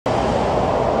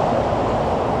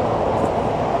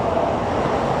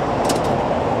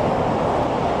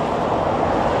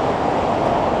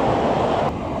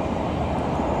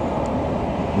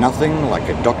Nothing like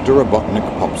a Dr. Robotnik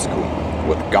popsicle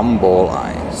with gumball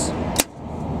eyes.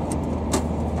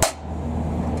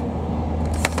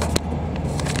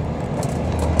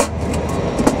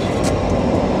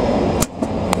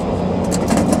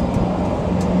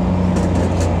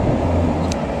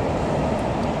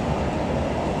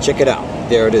 Check it out,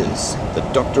 there it is, the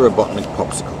Dr. Robotnik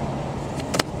popsicle.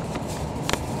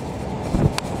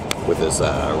 With his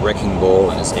wrecking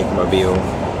ball and his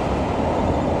Eggmobile.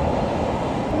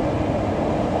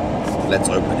 Let's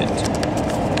open it.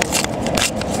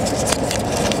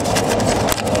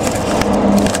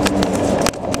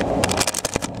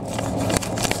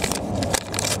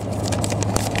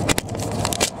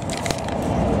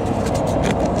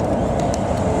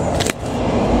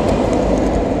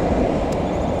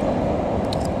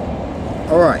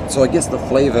 Alright, so I guess the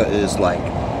flavor is like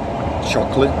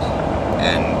chocolate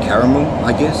and caramel,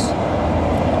 I guess.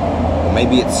 Or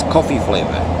maybe it's coffee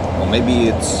flavor. Or maybe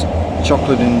it's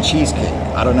chocolate and cheesecake.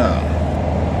 I don't know.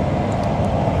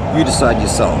 You decide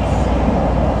yourself.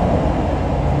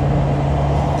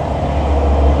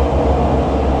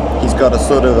 He's got a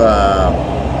sort of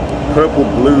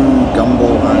purple-blue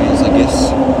gumball eyes, I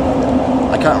guess.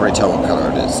 I can't really tell what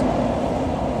color it is.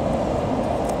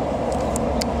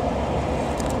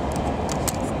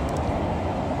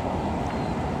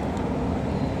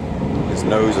 His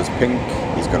nose is pink,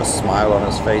 he's got a smile on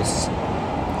his face.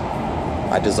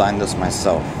 I designed this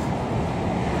myself,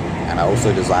 and I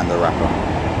also designed the wrapper.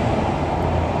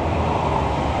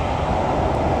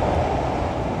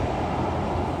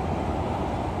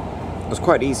 It was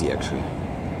quite easy actually.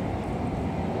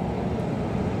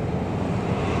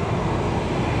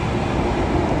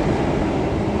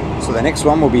 So the next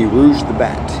one will be Rouge the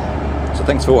Bat. So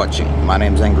thanks for watching. My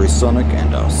name's Angry Sonic,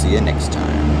 and I'll see you next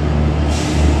time.